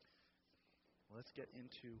let's get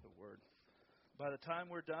into the Word. By the time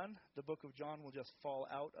we're done, the book of John will just fall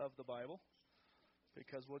out of the Bible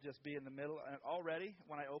because we'll just be in the middle. And already,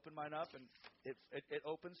 when I open mine up, and it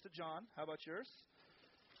opens to John. How about yours?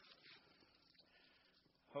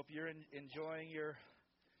 Hope you're enjoying your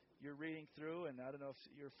reading through, and I don't know if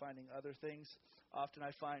you're finding other things. Often I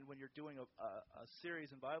find when you're doing a series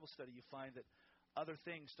in Bible study, you find that other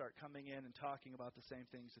things start coming in and talking about the same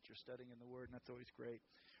things that you're studying in the Word, and that's always great.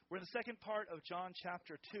 We're in the second part of John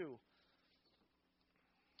chapter 2,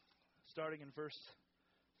 starting in verse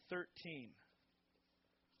 13.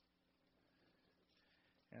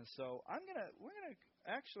 And so I'm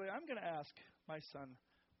gonna ask my son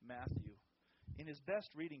Matthew, in his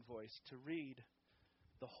best reading voice, to read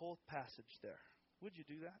the whole passage there. Would you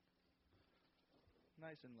do that?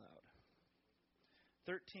 Nice and loud.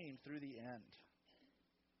 13 through the end.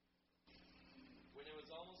 When it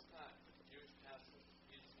was almost time for the Jewish Passover,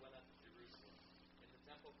 Jesus went up to Jerusalem. In the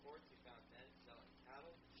temple courts he found men selling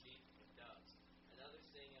cattle, sheep, and doves, and others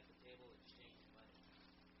sitting at the table exchanging money.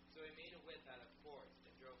 So he made a whip out of cords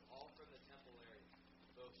and drove all from the temple area,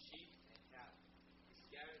 both sheep and cattle. He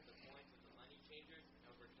scattered the points of the money changers and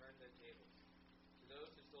overturned their tables. To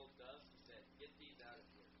those who sold doves he said, "Get these out of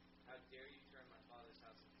here. How dare you turn my Father's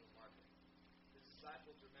house into a market?" His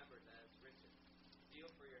disciples remembered that it was written,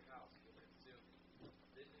 "Zeal for your house will consume me."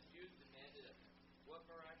 Then the Jews demanded of him, "What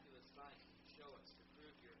miraculous sign can you show us to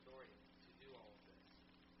prove your authority to do all of this?"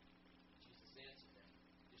 Jesus answered them,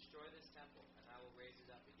 "Destroy this temple, and I will raise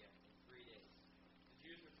it up again in 3 days." The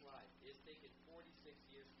Jews replied, "It has taken 46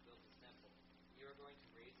 years to build this temple, and you are going to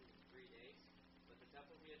raise it in 3 days?" But the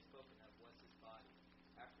temple he had spoken of was his body.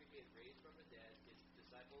 After he had raised from the dead, his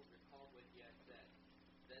disciples recalled what he had said.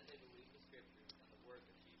 Then they believed the Scriptures and the word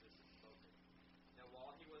that Jesus had spoken. Now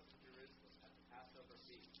while he was in Jerusalem at the Passover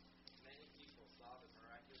feast, many people saw the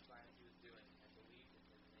miraculous signs he was doing and believed in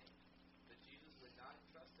his name. But Jesus would not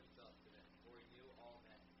entrust himself to them, for he knew all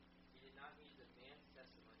men. He did not need the man's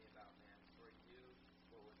testimony about man, for he knew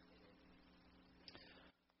what was in it.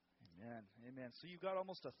 Amen. Amen. So you've got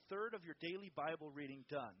almost a third of your daily Bible reading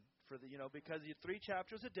done for because you have 3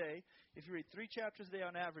 chapters a day. If you read 3 chapters a day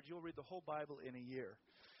on average, you'll read the whole Bible in a year.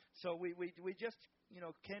 So we just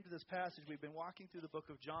came to this passage. We've been walking through the book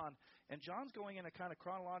of John, and John's going in a kind of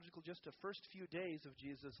chronological, just the first few days of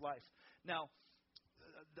Jesus' life. Now,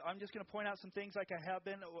 I'm just going to point out some things like I have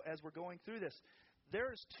been as we're going through this.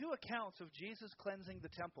 There's 2 accounts of Jesus cleansing the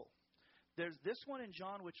temple. There's this one in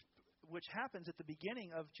John, which happens at the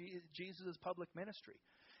beginning of Jesus' public ministry.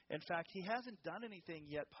 In fact, he hasn't done anything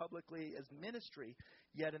yet publicly as ministry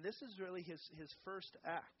yet, and this is really his first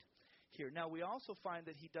act here. Now, we also find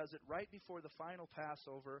that he does it right before the final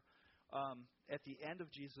Passover at the end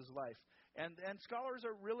of Jesus' life. And scholars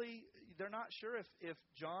are they're not sure if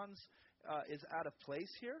John's is out of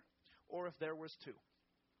place here or if there was 2.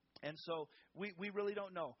 And so we really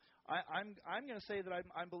don't know. I'm going to say that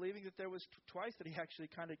I'm believing that there was twice that he actually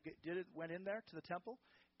kind of went in there to the temple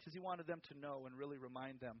because he wanted them to know and really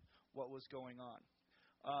remind them what was going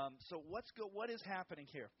on. So what is happening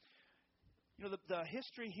here? The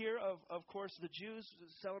history here of course, the Jews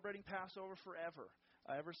celebrating Passover forever.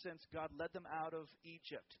 Ever since God led them out of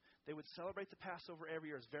Egypt, they would celebrate the Passover every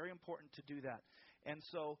year. It's very important to do that. And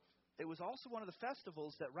so it was also one of the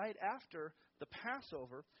festivals that right after the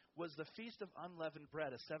Passover was the Feast of Unleavened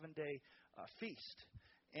Bread, a 7-day feast.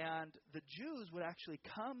 And the Jews would actually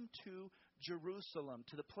come to Jerusalem,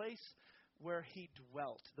 to the place where he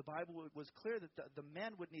dwelt. The Bible was clear that the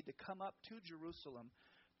men would need to come up to Jerusalem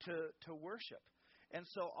to worship. And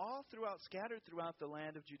so all scattered throughout the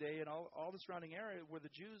land of Judea and all the surrounding area where the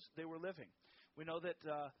Jews, they were living. We know that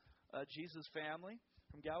Jesus' family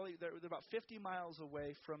from Galilee, they're about 50 miles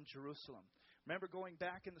away from Jerusalem. Remember, going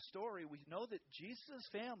back in the story, we know that Jesus'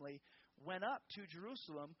 family went up to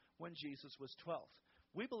Jerusalem when Jesus was 12.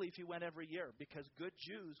 We believe he went every year because good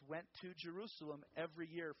Jews went to Jerusalem every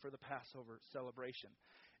year for the Passover celebration.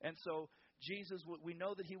 And so Jesus, we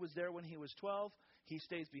know that he was there when he was 12. He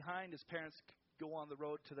stays behind. His parents go on the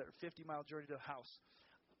road to their 50-mile journey to the house.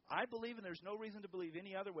 I believe, and there's no reason to believe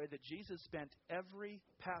any other way, that Jesus spent every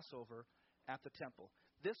Passover at the temple.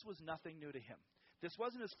 This was nothing new to him. This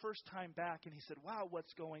wasn't his first time back, and he said, "Wow,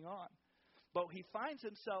 what's going on?" But he finds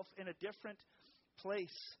himself in a different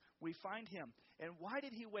place. We find him. And why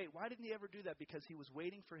did he wait? Why didn't he ever do that? Because he was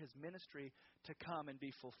waiting for his ministry to come and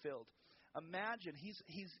be fulfilled. Imagine,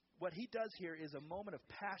 what he does here is a moment of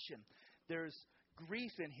passion. There's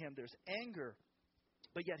grief in him. There's anger.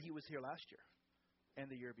 But yet he was here last year and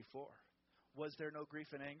the year before. Was there no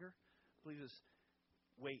grief and anger? I believe it was,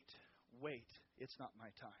 wait, it's not my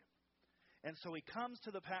time. And so he comes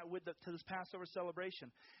to to this Passover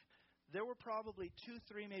celebration. There were probably 2,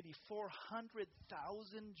 3, maybe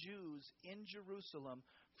 400,000 Jews in Jerusalem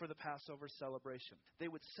for the Passover celebration. They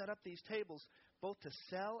would set up these tables both to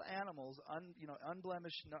sell animals,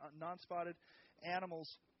 unblemished, non-spotted animals.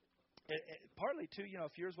 Partly, too,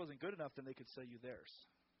 if yours wasn't good enough, then they could sell you theirs.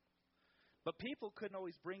 But people couldn't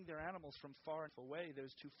always bring their animals from far and away. They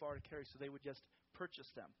was too far to carry, so they would just purchase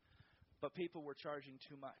them. But people were charging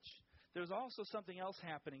too much. There was also something else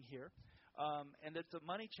happening here, and it's the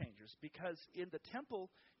money changers. Because in the temple,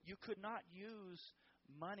 you could not use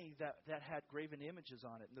money that had graven images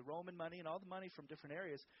on it. And the Roman money and all the money from different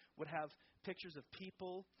areas would have pictures of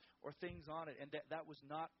people or things on it, and that was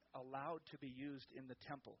not allowed to be used in the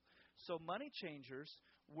temple. So money changers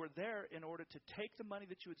were there in order to take the money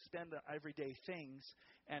that you would spend on everyday things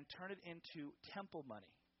and turn it into temple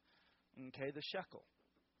money, okay, the shekel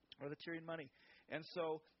or the Tyrian money. And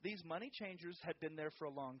so these money changers had been there for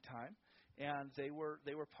a long time, and they were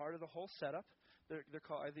part of the whole setup. They're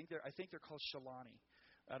called, I think they're called Shalani.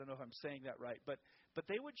 I don't know if I'm saying that right, but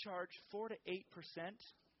they would charge 4 to 8%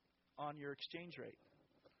 on your exchange rate.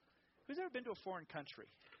 Who's ever been to a foreign country?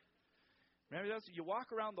 Remember those? You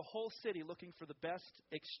walk around the whole city looking for the best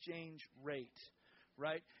exchange rate,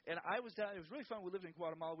 right? And I was down. It was really fun. We lived in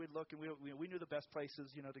Guatemala. We'd look, and we knew the best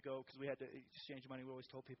places, to go because we had to exchange money. We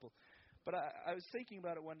always told people. But I was thinking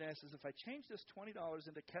about it one day. I says, if I change this $20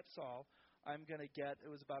 into Quetzal, I'm going to get,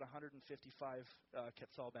 it was about 155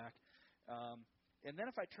 Quetzal back. And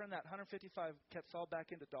then if I turn that 155 Quetzal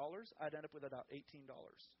back into dollars, I'd end up with about $18.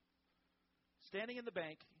 Standing in the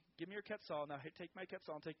bank, give me your Quetzal. Now, take my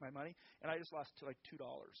Quetzal and take my money. And I just lost like $2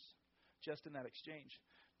 just in that exchange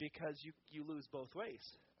because you lose both ways.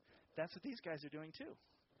 That's what these guys are doing too.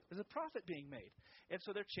 There's a profit being made. And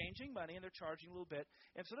so they're changing money and they're charging a little bit.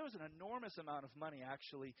 And so there was an enormous amount of money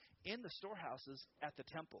actually in the storehouses at the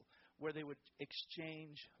temple where they would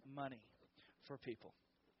exchange money for people.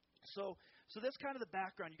 So that's kind of the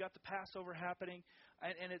background. You got the Passover happening,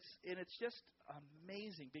 and it's just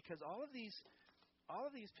amazing because all of these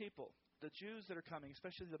people, the Jews that are coming,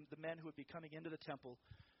 especially the men who would be coming into the temple,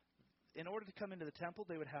 in order to come into the temple,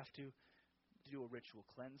 they would have to do a ritual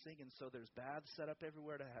cleansing, and so there's baths set up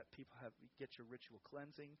everywhere to have people get your ritual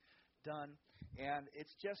cleansing done, and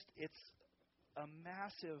it's a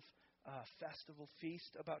massive festival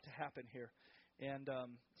feast about to happen here. And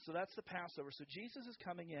so that's the Passover. So Jesus is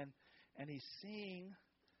coming in, and he's seeing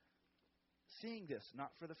this,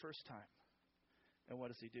 not for the first time. And what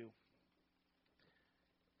does he do?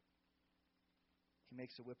 He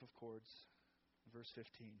makes a whip of cords, verse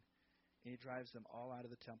 15, and he drives them all out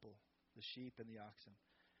of the temple, the sheep and the oxen.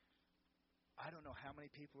 I don't know how many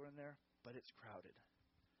people are in there, but it's crowded.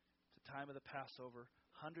 It's the time of the Passover,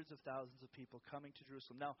 hundreds of thousands of people coming to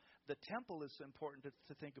Jerusalem. Now, the temple is important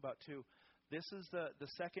to think about, too. This is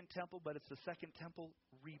the second temple, but it's the second temple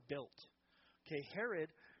rebuilt. Okay,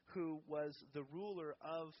 Herod, who was the ruler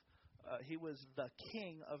of, he was the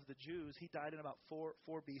king of the Jews. He died in about 4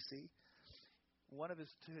 BC.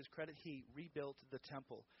 To his credit, he rebuilt the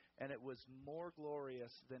temple, and it was more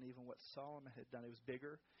glorious than even what Solomon had done. It was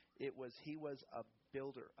bigger. He was a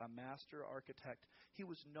builder, a master architect. He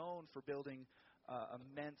was known for building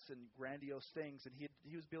immense and grandiose things, and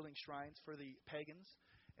he was building shrines for the pagans.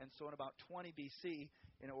 And so in about 20 BC,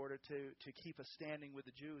 in order to keep us standing with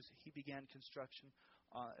the Jews, he began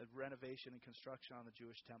renovation and construction on the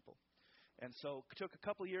Jewish temple. And so it took a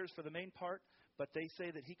couple years for the main part, but they say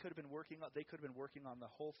that they could have been working on the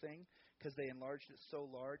whole thing because they enlarged it so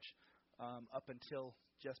large up until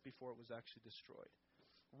just before it was actually destroyed.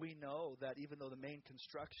 We know that even though the main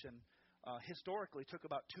construction historically took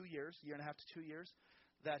about 2 years, year and a half to 2 years,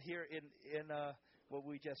 that here in what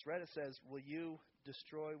we just read, it says, will you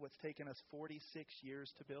destroy what's taken us 46 years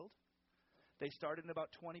to build? They started in about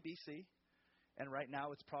 20 BC, and right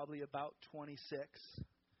now it's probably about 26.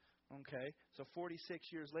 Okay, so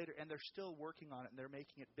 46 years later, and they're still working on it, and they're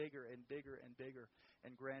making it bigger and bigger and bigger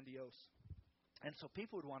and grandiose. And so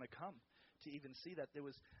people would want to come to even see that. It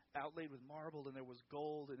was outlaid with marble, and there was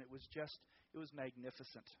gold, and it was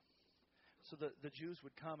magnificent. So the Jews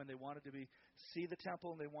would come, and they wanted to see the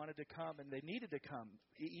temple, and they wanted to come, and they needed to come.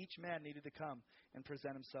 Each man needed to come and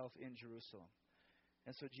present himself in Jerusalem.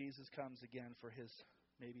 And so Jesus comes again for his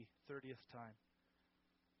maybe 30th time,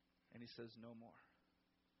 and he says, no more.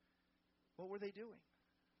 What were they doing?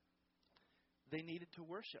 They needed to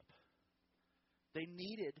worship. The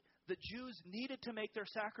Jews needed to make their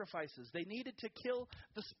sacrifices. They needed to kill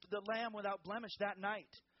the lamb without blemish that night.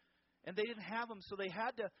 And they didn't have them, so they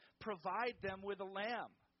had to provide them with a lamb.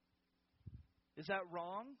 Is that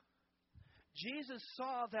wrong? Jesus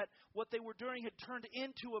saw that what they were doing had turned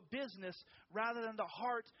into a business rather than the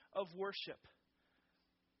heart of worship.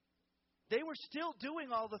 They were still doing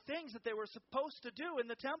all the things that they were supposed to do in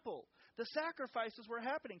the temple. The sacrifices were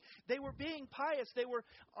happening. They were being pious. They were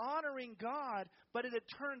honoring God, but it had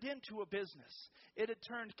turned into a business. It had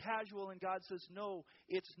turned casual, and God says, no,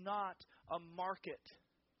 it's not a market.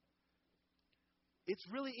 It's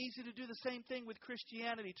really easy to do the same thing with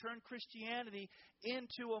Christianity, turn Christianity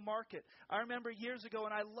into a market. I remember years ago,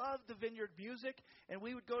 and I loved the Vineyard music, and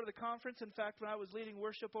we would go to the conference. In fact, when I was leading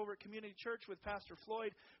worship over at Community Church with Pastor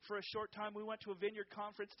Floyd for a short time, we went to a Vineyard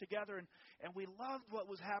conference together, and we loved what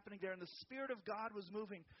was happening there, and the Spirit of God was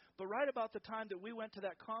moving. But right about the time that we went to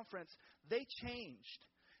that conference, they changed,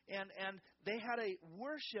 and they had a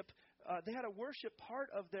worship part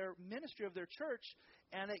of their ministry, of their church,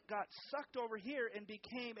 and it got sucked over here and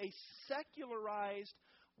became a secularized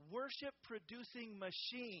worship-producing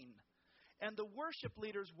machine. And the worship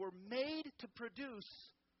leaders were made to produce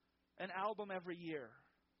an album every year.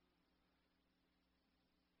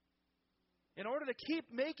 In order to keep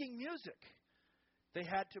making music, they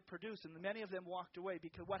had to produce, and many of them walked away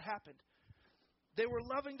because what happened? They were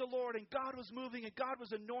loving the Lord, and God was moving, and God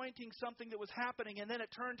was anointing something that was happening, and then it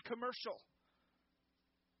turned commercial.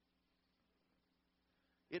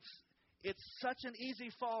 It's such an easy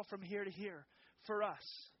fall from here to here for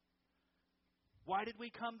us. Why did we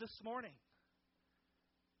come this morning?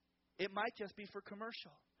 It might just be for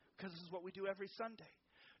commercial, because this is what we do every Sunday.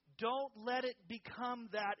 Don't let it become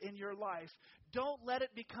that in your life. Don't let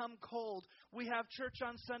it become cold. We have church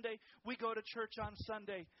on Sunday. We go to church on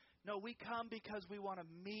Sunday. No, we come because we want to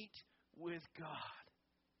meet with God.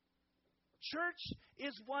 Church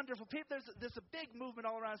is wonderful. People, there's a big movement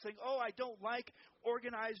all around saying, oh, I don't like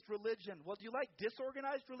organized religion. Well, do you like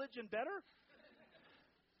disorganized religion better?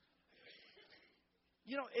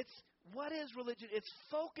 You know, what is religion? It's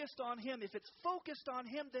focused on Him. If it's focused on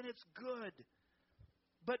Him, then it's good.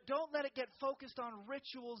 But don't let it get focused on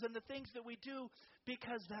rituals and the things that we do,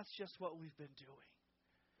 because that's just what we've been doing.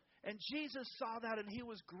 And Jesus saw that and He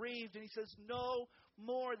was grieved, and He says, no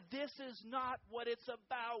more. This is not what it's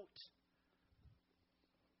about.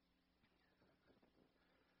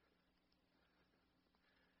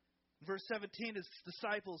 Verse 17 is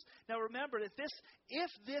disciples. Now remember, if this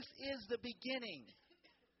is the beginning,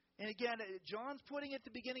 and again, John's putting it at the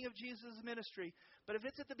beginning of Jesus' ministry, but if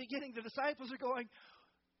it's at the beginning, the disciples are going,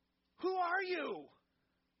 who are you?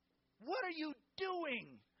 What are you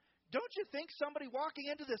doing? Don't you think somebody walking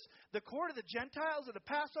into the court of the Gentiles at the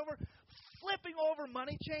Passover, flipping over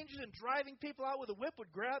money changers and driving people out with a whip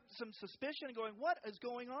would grab some suspicion and going, what is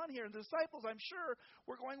going on here? And the disciples, I'm sure,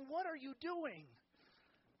 were going, what are you doing?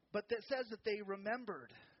 But that says that they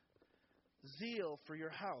remembered. Zeal for your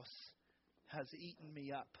house has eaten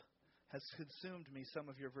me up, has consumed me, some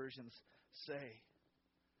of your versions say.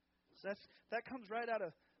 So that comes right out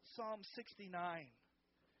of Psalm 69.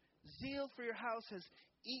 Zeal for your house has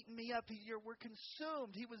eaten me up. We're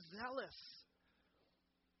consumed. He was zealous.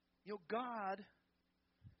 You know, God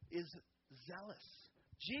is zealous.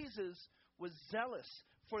 Jesus was zealous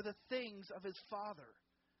for the things of His Father.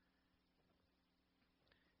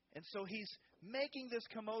 And so He's making this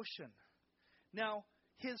commotion. Now,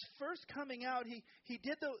 His first coming out, he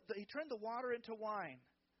turned the water into wine.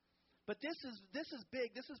 But this is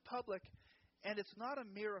big. This is public, and it's not a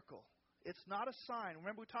miracle. It's not a sign.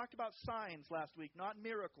 Remember, we talked about signs last week, not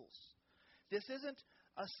miracles. This isn't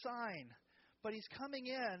a sign, but He's coming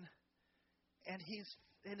in, and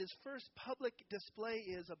His first public display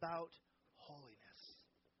is about holiness.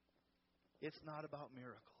 It's not about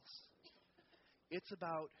miracles. It's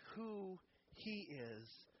about who He is,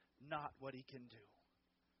 not what He can do.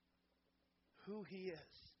 Who He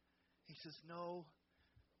is. He says, no,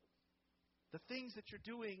 the things that you're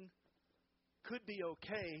doing could be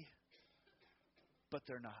okay, but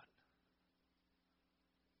they're not.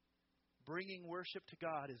 Bringing worship to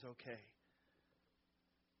God is okay.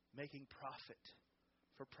 Making profit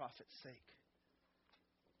for profit's sake.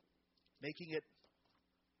 Making it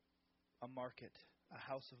a market, a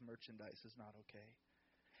house of merchandise, is not okay.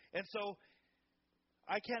 And so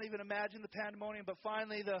I can't even imagine the pandemonium, but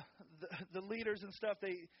finally the leaders and stuff,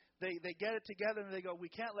 they get it together and they go, we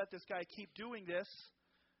can't let this guy keep doing this.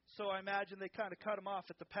 So I imagine they kind of cut him off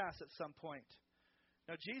at the pass at some point.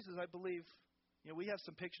 Now Jesus, I believe, we have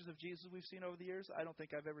some pictures of Jesus we've seen over the years. I don't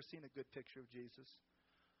think I've ever seen a good picture of Jesus.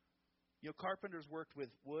 Carpenters worked with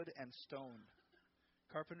wood and stone.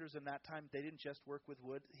 Carpenters in that time, they didn't just work with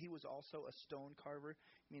wood. He was also a stone carver.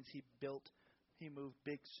 It means he moved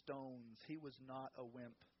big stones. He was not a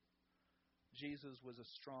wimp. Jesus was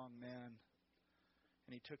a strong man.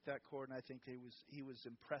 And he took that cord, and I think he was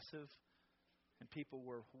impressive. And people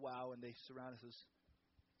were, wow, and they surrounded us.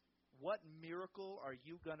 What miracle are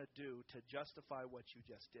you going to do to justify what you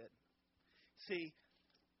just did? See,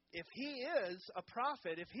 if he is a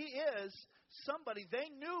prophet, if he is somebody, they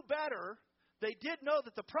knew better. They did know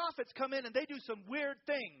that the prophets come in and they do some weird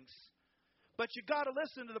things. But you got to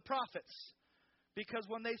listen to the prophets. Because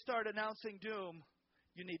when they start announcing doom,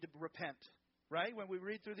 you need to repent. Right? When we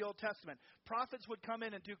read through the Old Testament, prophets would come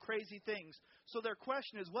in and do crazy things. So their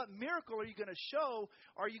question is, what miracle are you going to show,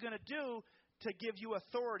 are you going to do to give you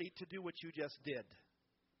authority to do what you just did?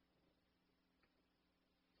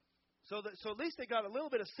 So at least they got a little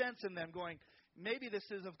bit of sense in them going, maybe this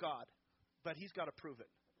is of God, but he's got to prove it.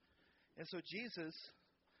 And so Jesus,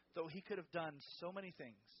 though he could have done so many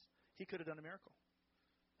things, he could have done a miracle.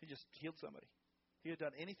 He just healed somebody. He had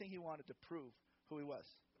done anything he wanted to prove who he was.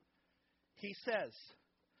 He says,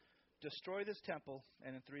 destroy this temple,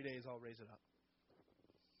 and in 3 days I'll raise it up.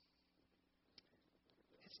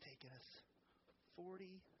 It's taken us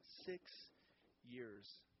 46 years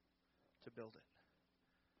to build it.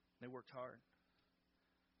 They worked hard.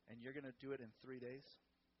 And you're going to do it in 3 days?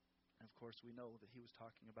 And of course, we know that he was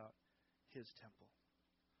talking about his temple.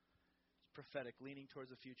 It's prophetic, leaning towards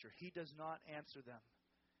the future. He does not answer them.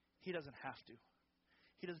 He doesn't have to.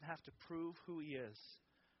 He doesn't have to prove who he is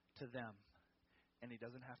to them. And he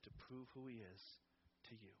doesn't have to prove who he is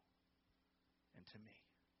to you and to me.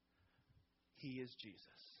 He is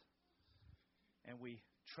Jesus. And we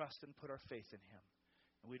trust and put our faith in him.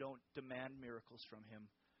 And we don't demand miracles from him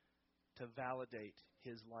to validate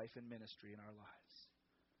his life and ministry in our lives.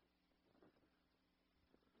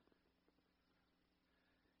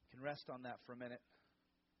 You can rest on that for a minute.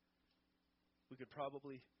 We could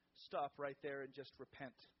probably stop right there and just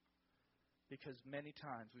repent. Because many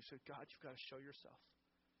times we've said, God, you've got to show yourself.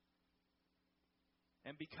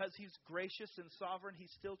 And because he's gracious and sovereign,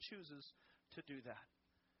 he still chooses to do that.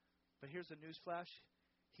 But here's a newsflash.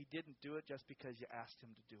 He didn't do it just because you asked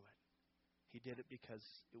him to do it. He did it because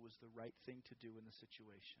it was the right thing to do in the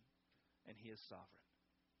situation. And he is sovereign.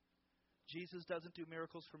 Jesus doesn't do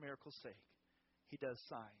miracles for miracles' sake. He does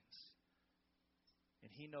signs.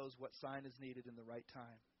 And he knows what sign is needed in the right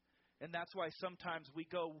time. And that's why sometimes we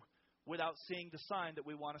go without seeing the sign that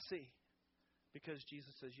we want to see. Because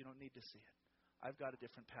Jesus says, you don't need to see it. I've got a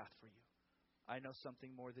different path for you. I know something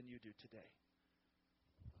more than you do today.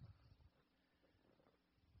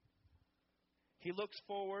 He looks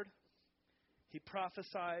forward. He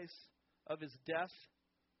prophesies of his death.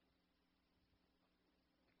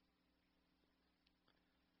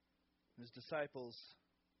 His disciples,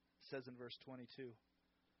 says in verse 22,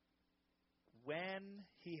 when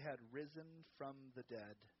he had risen from the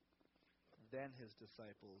dead, then his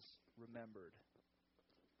disciples remembered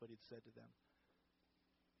what he'd said to them.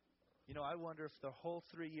 You know, I wonder if the whole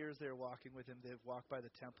 3 years they were walking with him, they've walked by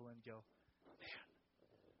the temple and go, man,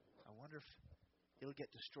 I wonder if it'll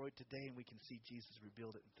get destroyed today and we can see Jesus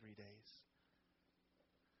rebuild it in 3 days.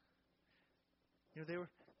 You know,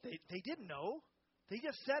 they didn't know. He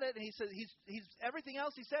just said it, and he said he's everything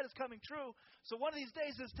else he said is coming true. So one of these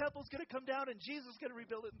days, his temple's going to come down, and Jesus is going to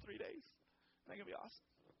rebuild it in 3 days. Isn't that going to be awesome?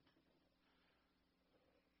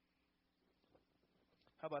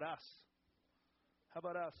 How about us? How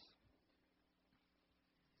about us?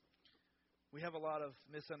 We have a lot of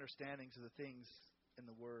misunderstandings of the things in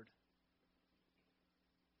the Word.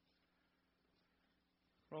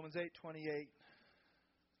 Romans 8:28.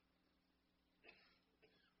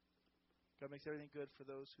 God makes everything good for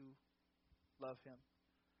those who love him.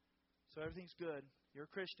 So everything's good. You're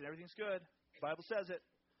a Christian. Everything's good. The Bible says it.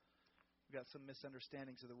 We've got some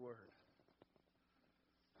misunderstandings of the Word.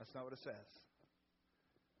 That's not what it says.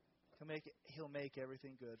 He'll make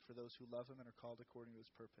everything good for those who love him and are called according to his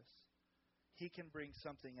purpose. He can bring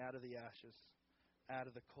something out of the ashes, out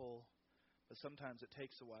of the coal. But sometimes it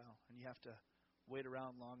takes a while, and you have to wait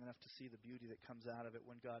around long enough to see the beauty that comes out of it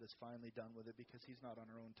when God is finally done with it, because he's not on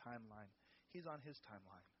our own timeline. He's on his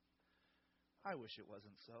timeline. I wish it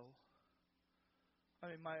wasn't so. I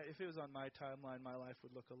mean, if it was on my timeline, my life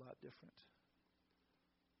would look a lot different.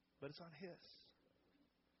 But it's on his.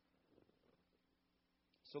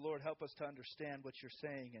 So, Lord, help us to understand what you're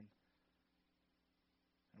saying and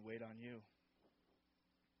wait on you.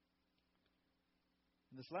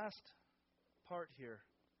 In this last part here,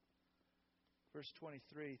 verse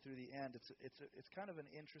 23 through the end, it's kind of an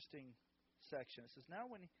interesting section. It says, now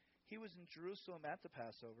when he was in Jerusalem at the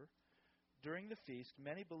Passover, during the feast,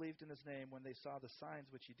 many believed in his name when they saw the signs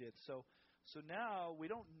which he did. So now we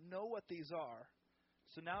don't know what these are.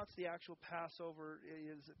 So now it's the actual Passover,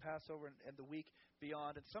 is Passover and the week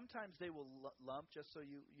beyond. And sometimes they will lump, just so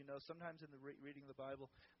you know, sometimes in the reading of the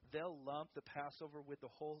Bible, they'll lump the Passover with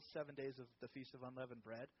the whole 7 days of the Feast of Unleavened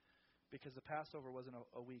Bread, because the Passover wasn't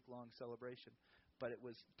a week-long celebration, but it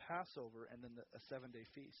was Passover and then a 7-day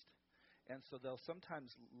feast. And so they'll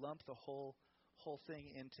sometimes lump the whole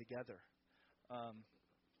thing in together.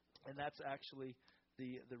 And that's actually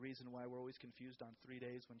the reason why we're always confused on 3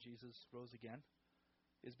 days when Jesus rose again,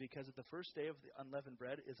 is because the first day of the unleavened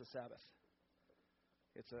bread is a Sabbath.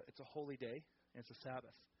 It's a holy day, and it's a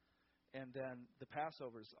Sabbath. And then the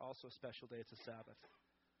Passover is also a special day. It's a Sabbath.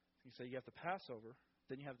 So you have the Passover,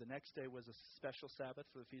 then you have the next day was a special Sabbath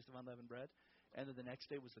for the Feast of Unleavened Bread, and then the next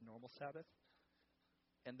day was the normal Sabbath,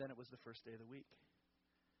 and then it was the first day of the week.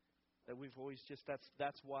 That we've always just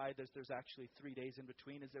that's why there's actually 3 days in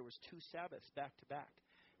between, is there was 2 Sabbaths back to back.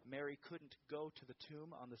 Mary couldn't go to the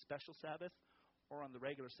tomb on the special Sabbath or on the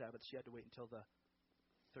regular Sabbath. She had to wait until the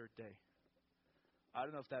 3rd day. I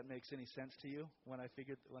don't know if that makes any sense to you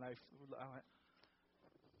because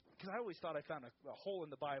I always thought I found a hole in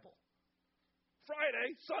the Bible.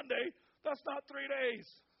 Friday, Sunday, that's not 3 days.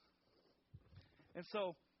 And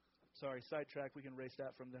so, sorry, sidetrack. We can erase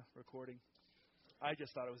that from the recording. I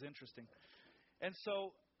just thought it was interesting. And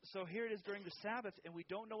so here it is during the Sabbath, and we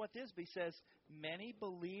don't know what this is, but he says, many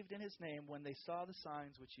believed in his name when they saw the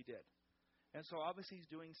signs which he did. And so obviously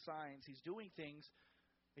he's doing signs. He's doing things,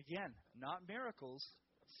 again, not miracles,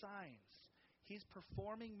 signs. He's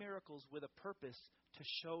performing miracles with a purpose to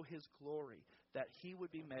show his glory, that he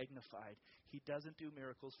would be magnified. He doesn't do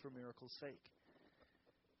miracles for miracles' sake.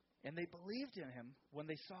 And they believed in him when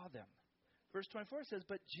they saw them. Verse 24 says,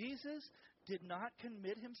 but Jesus did not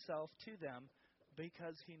commit himself to them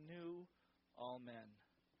because he knew all men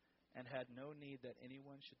and had no need that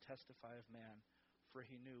anyone should testify of man, for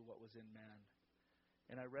he knew what was in man.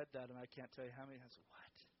 And I read that, and I can't tell you how many times,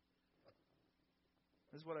 what?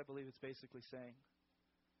 This is what I believe it's basically saying.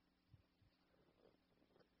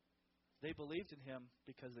 They believed in him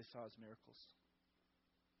because they saw his miracles.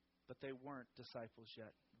 But they weren't disciples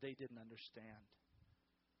yet. They didn't understand.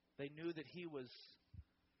 They knew that he was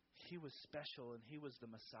special and he was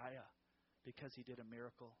the Messiah because he did a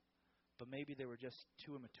miracle. But maybe they were just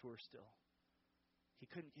too immature still.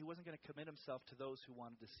 He wasn't going to commit himself to those who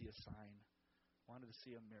wanted to see a sign, wanted to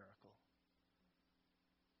see a miracle.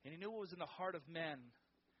 And he knew what was in the heart of men.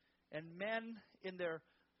 And men in their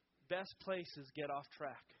best places get off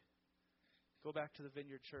track. Go back to the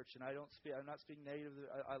Vineyard Church, and I'm not speaking negative.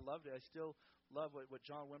 I loved it. I still love what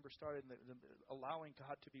John Wimber started, allowing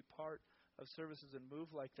God to be part of services and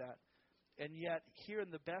move like that. And yet, here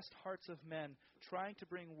in the best hearts of men, trying to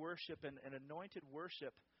bring worship and anointed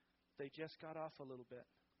worship, they just got off a little bit.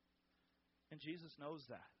 And Jesus knows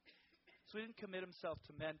that. So he didn't commit himself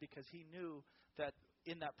to men because he knew that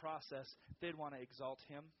in that process, they'd want to exalt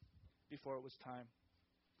him before it was time.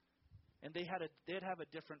 And they'd have a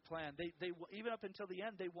different plan. They even up until the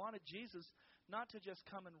end, they wanted Jesus not to just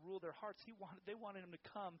come and rule their hearts. They wanted him to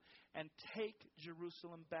come and take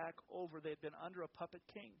Jerusalem back over. They had been under a puppet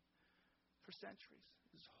king for centuries.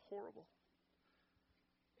 It was horrible.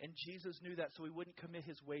 And Jesus knew that, so he wouldn't commit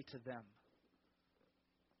his way to them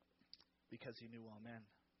because he knew all men.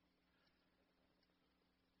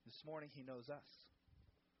 This morning, he knows us.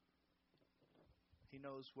 He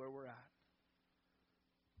knows where we're at.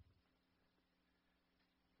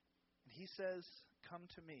 He says, come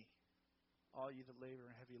to me, all you that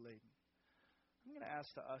labor and heavy laden. I'm going to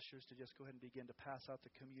ask the ushers to just go ahead and begin to pass out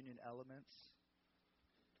the communion elements.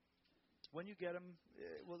 When you get them,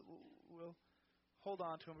 we'll hold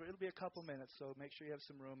on to them. It'll be a couple minutes, so make sure you have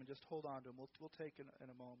some room and just hold on to them. We'll take in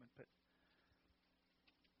a moment. But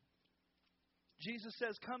Jesus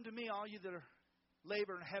says, come to me, all you that are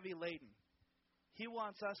labor and heavy laden. He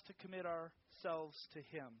wants us to commit ourselves to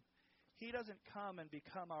him. He doesn't come and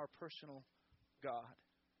become our personal God.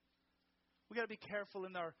 We got to be careful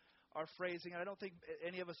in our phrasing. I don't think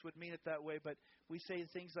any of us would mean it that way, but we say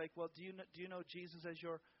things like, well, do you know Jesus as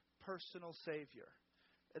your personal Savior?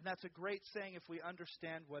 And that's a great saying if we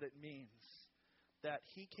understand what it means, that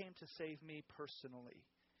he came to save me personally.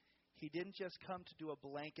 He didn't just come to do a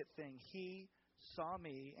blanket thing. He saw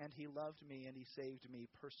me and he loved me and he saved me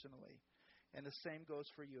personally. And the same goes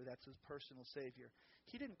for you. That's his personal Savior.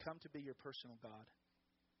 He didn't come to be your personal God.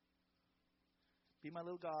 Be my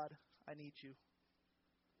little God. I need you.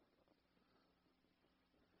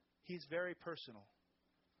 He's very personal,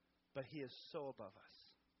 but he is so above us.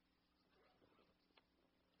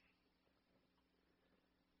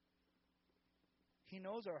 He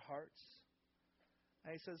knows our hearts.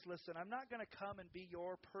 And he says, listen, I'm not going to come and be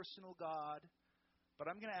your personal God But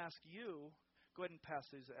I'm going to ask you, go ahead and pass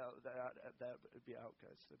these out. That would be out,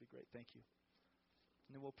 guys. That'd be great. Thank you.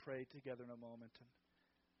 And then we'll pray together in a moment. And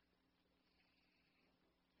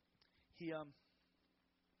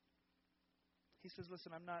he says, listen,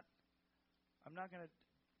 I'm not going to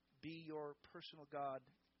be your personal God.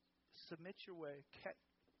 Submit your way.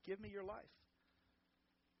 Give me your life.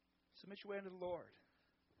 Submit your way unto the Lord.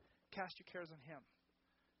 Cast your cares on Him.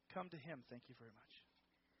 Come to Him. Thank you very much.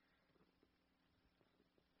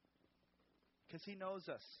 Because He knows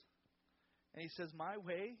us. And He says, my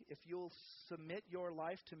way, if you'll submit your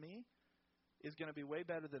life to me, is going to be way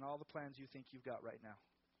better than all the plans you think you've got right now.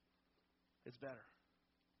 It's better.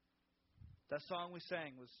 That song we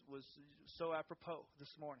sang was so apropos this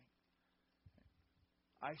morning.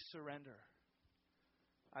 I surrender.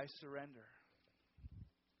 I surrender.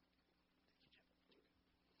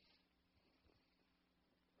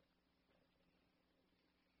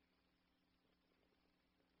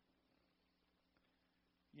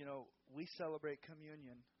 You know, we celebrate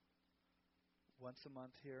communion once a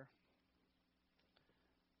month here.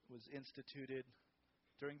 It was instituted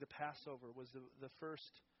during the Passover, was the first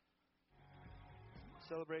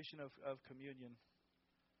celebration of communion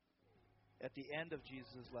at the end of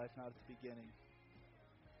Jesus' life, not at the beginning.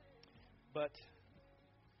 But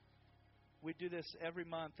we do this every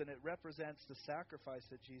month, and it represents the sacrifice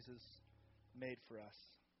that Jesus made for us.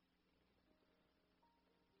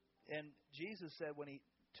 And Jesus said when He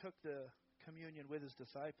took the communion with His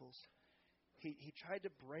disciples, He tried to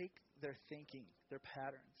break their thinking, their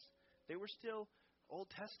patterns. They were still Old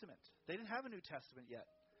Testament. They didn't have a New Testament yet.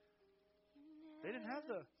 They didn't have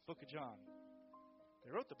the book of John. They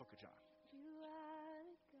wrote the book of John.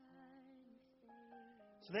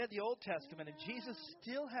 So they had the Old Testament, and Jesus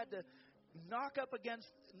still had to knock up against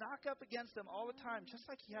them all the time, just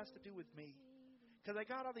like He has to do with me. Because I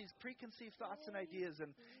got all these preconceived thoughts and ideas,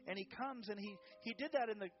 and He comes, and he did that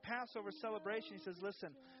in the Passover celebration. He says,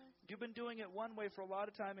 listen, you've been doing it one way for a lot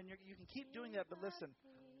of time, and you can keep doing that, but listen,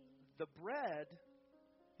 the bread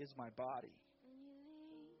is my body.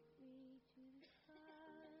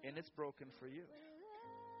 And it's broken for you.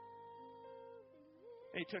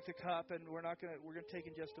 And He took the cup, and we're going to take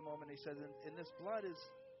in just a moment. He says, and this blood is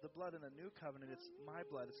the blood in the new covenant. It's my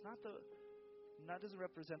blood. It's not that doesn't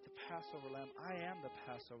represent the Passover lamb. I am the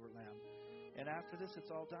Passover lamb. And after this, it's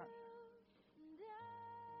all done.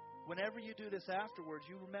 Whenever you do this afterwards,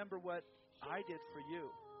 you remember what I did for you.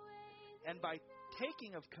 And by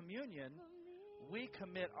taking of communion, we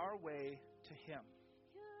commit our way to Him.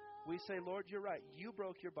 We say, Lord, you're right. You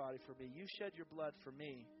broke your body for me. You shed your blood for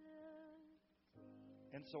me.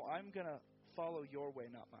 And so I'm going to follow your way,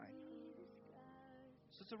 not mine.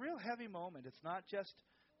 So it's a real heavy moment. It's not just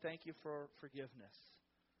thank you for forgiveness.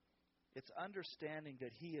 It's understanding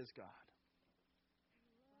that He is God.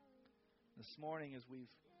 This morning, as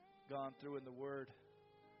we've gone through in the Word,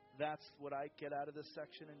 that's what I get out of this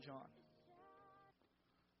section in John.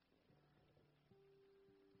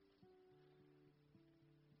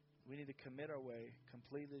 We need to commit our way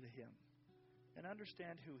completely to Him and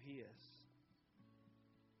understand who He is.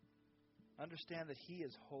 Understand that He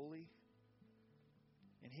is holy,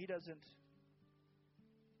 and He doesn't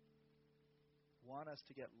want us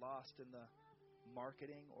to get lost in the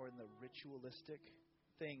marketing or in the ritualistic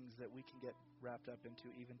things that we can get wrapped up into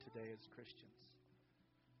even today as Christians.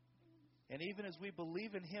 And even as we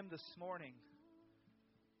believe in Him this morning,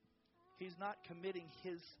 He's not committing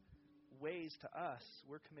His ways to us.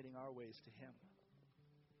 We're committing our ways to Him.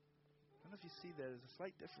 I don't know if you see that. There's a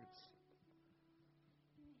slight difference.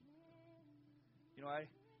 You know,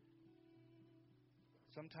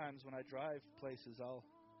 sometimes when I drive places, I'll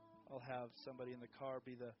have somebody in the car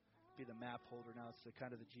be the map holder. Now it's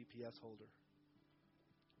kind of the GPS holder.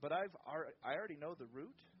 But I already know the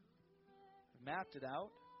route. I've mapped it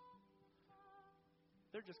out.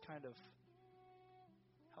 They're just kind of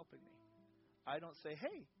helping me. I don't say,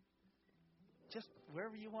 hey, just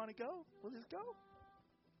wherever you want to go, we'll just go.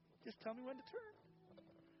 Just tell me when to turn.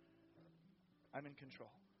 I'm in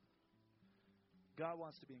control. God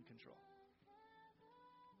wants to be in control.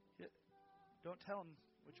 Don't tell Him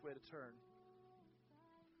which way to turn.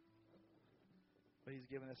 But He's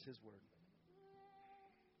given us His word.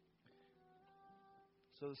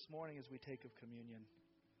 So this morning as we take of communion,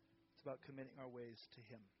 it's about committing our ways to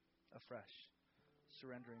Him afresh,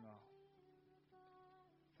 surrendering all.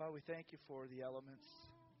 Father, we thank You for the elements,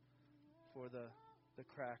 for the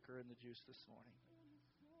cracker and the juice this morning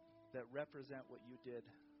that represent what You did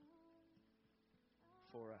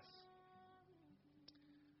for us.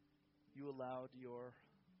 You allowed Your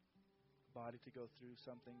body to go through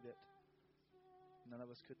something that none of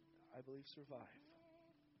us could, I believe, survive.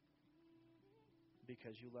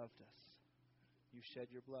 because you loved us. You shed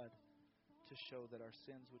your blood to show that our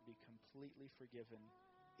sins would be completely forgiven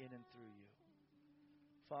in and through you.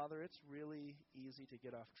 Father, it's really easy to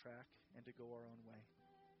get off track and to go our own way.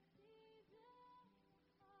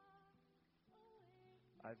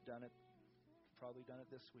 I've done it, probably done it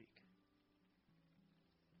this week.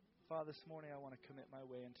 Father, this morning I want to commit my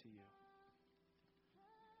way into you,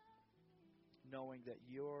 knowing that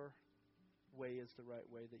your way is the right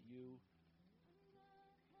way, that you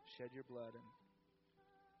shed your blood and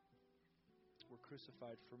were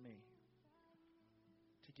crucified for me,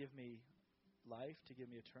 to give me life, to give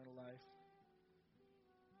me eternal life,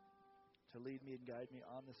 to lead me and guide me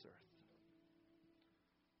on this earth.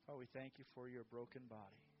 Oh, we thank you for your broken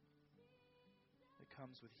body that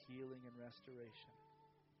comes with healing and restoration.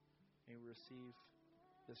 May we receive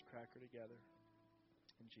this cracker together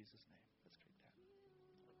in Jesus' name. Let's drink that.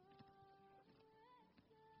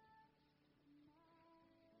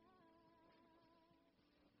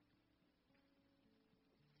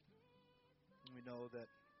 We know that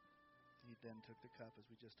he then took the cup, as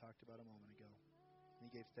we just talked about a moment ago. And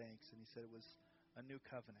he gave thanks, and he said it was a new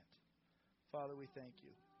covenant. Father, we thank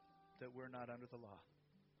you that we're not under the law.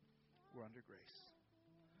 We're under grace.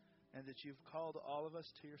 And that you've called all of us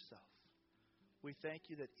to yourself. We thank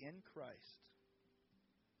you that in Christ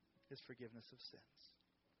is forgiveness of sins.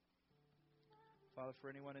 Father, for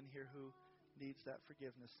anyone in here who needs that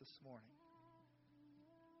forgiveness this morning,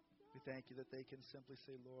 we thank you that they can simply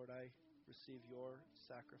say, Lord, I receive your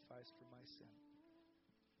sacrifice for my sin.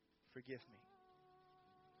 Forgive me.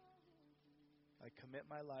 I commit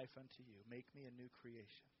my life unto you. Make me a new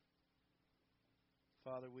creation.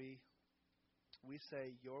 Father, we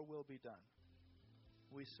say, your will be done.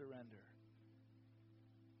 We surrender.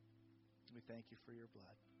 We thank you for your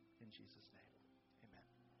blood. In Jesus' name, amen.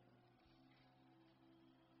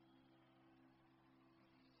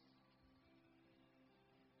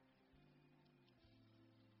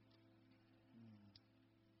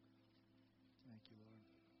 Thank you, Lord.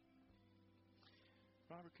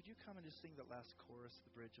 Robert, could you come and just sing that last chorus,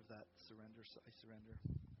 the bridge of that surrender, I surrender?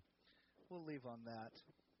 We'll leave on that.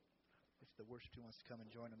 If the worship team wants to come and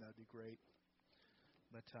join them, that would be great.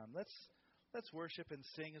 But let's worship and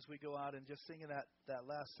sing as we go out, and just sing in that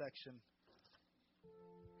last section.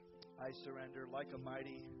 I surrender like a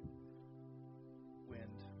mighty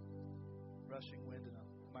wind, rushing wind in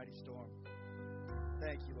a mighty storm.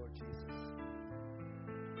 Thank you, Lord Jesus.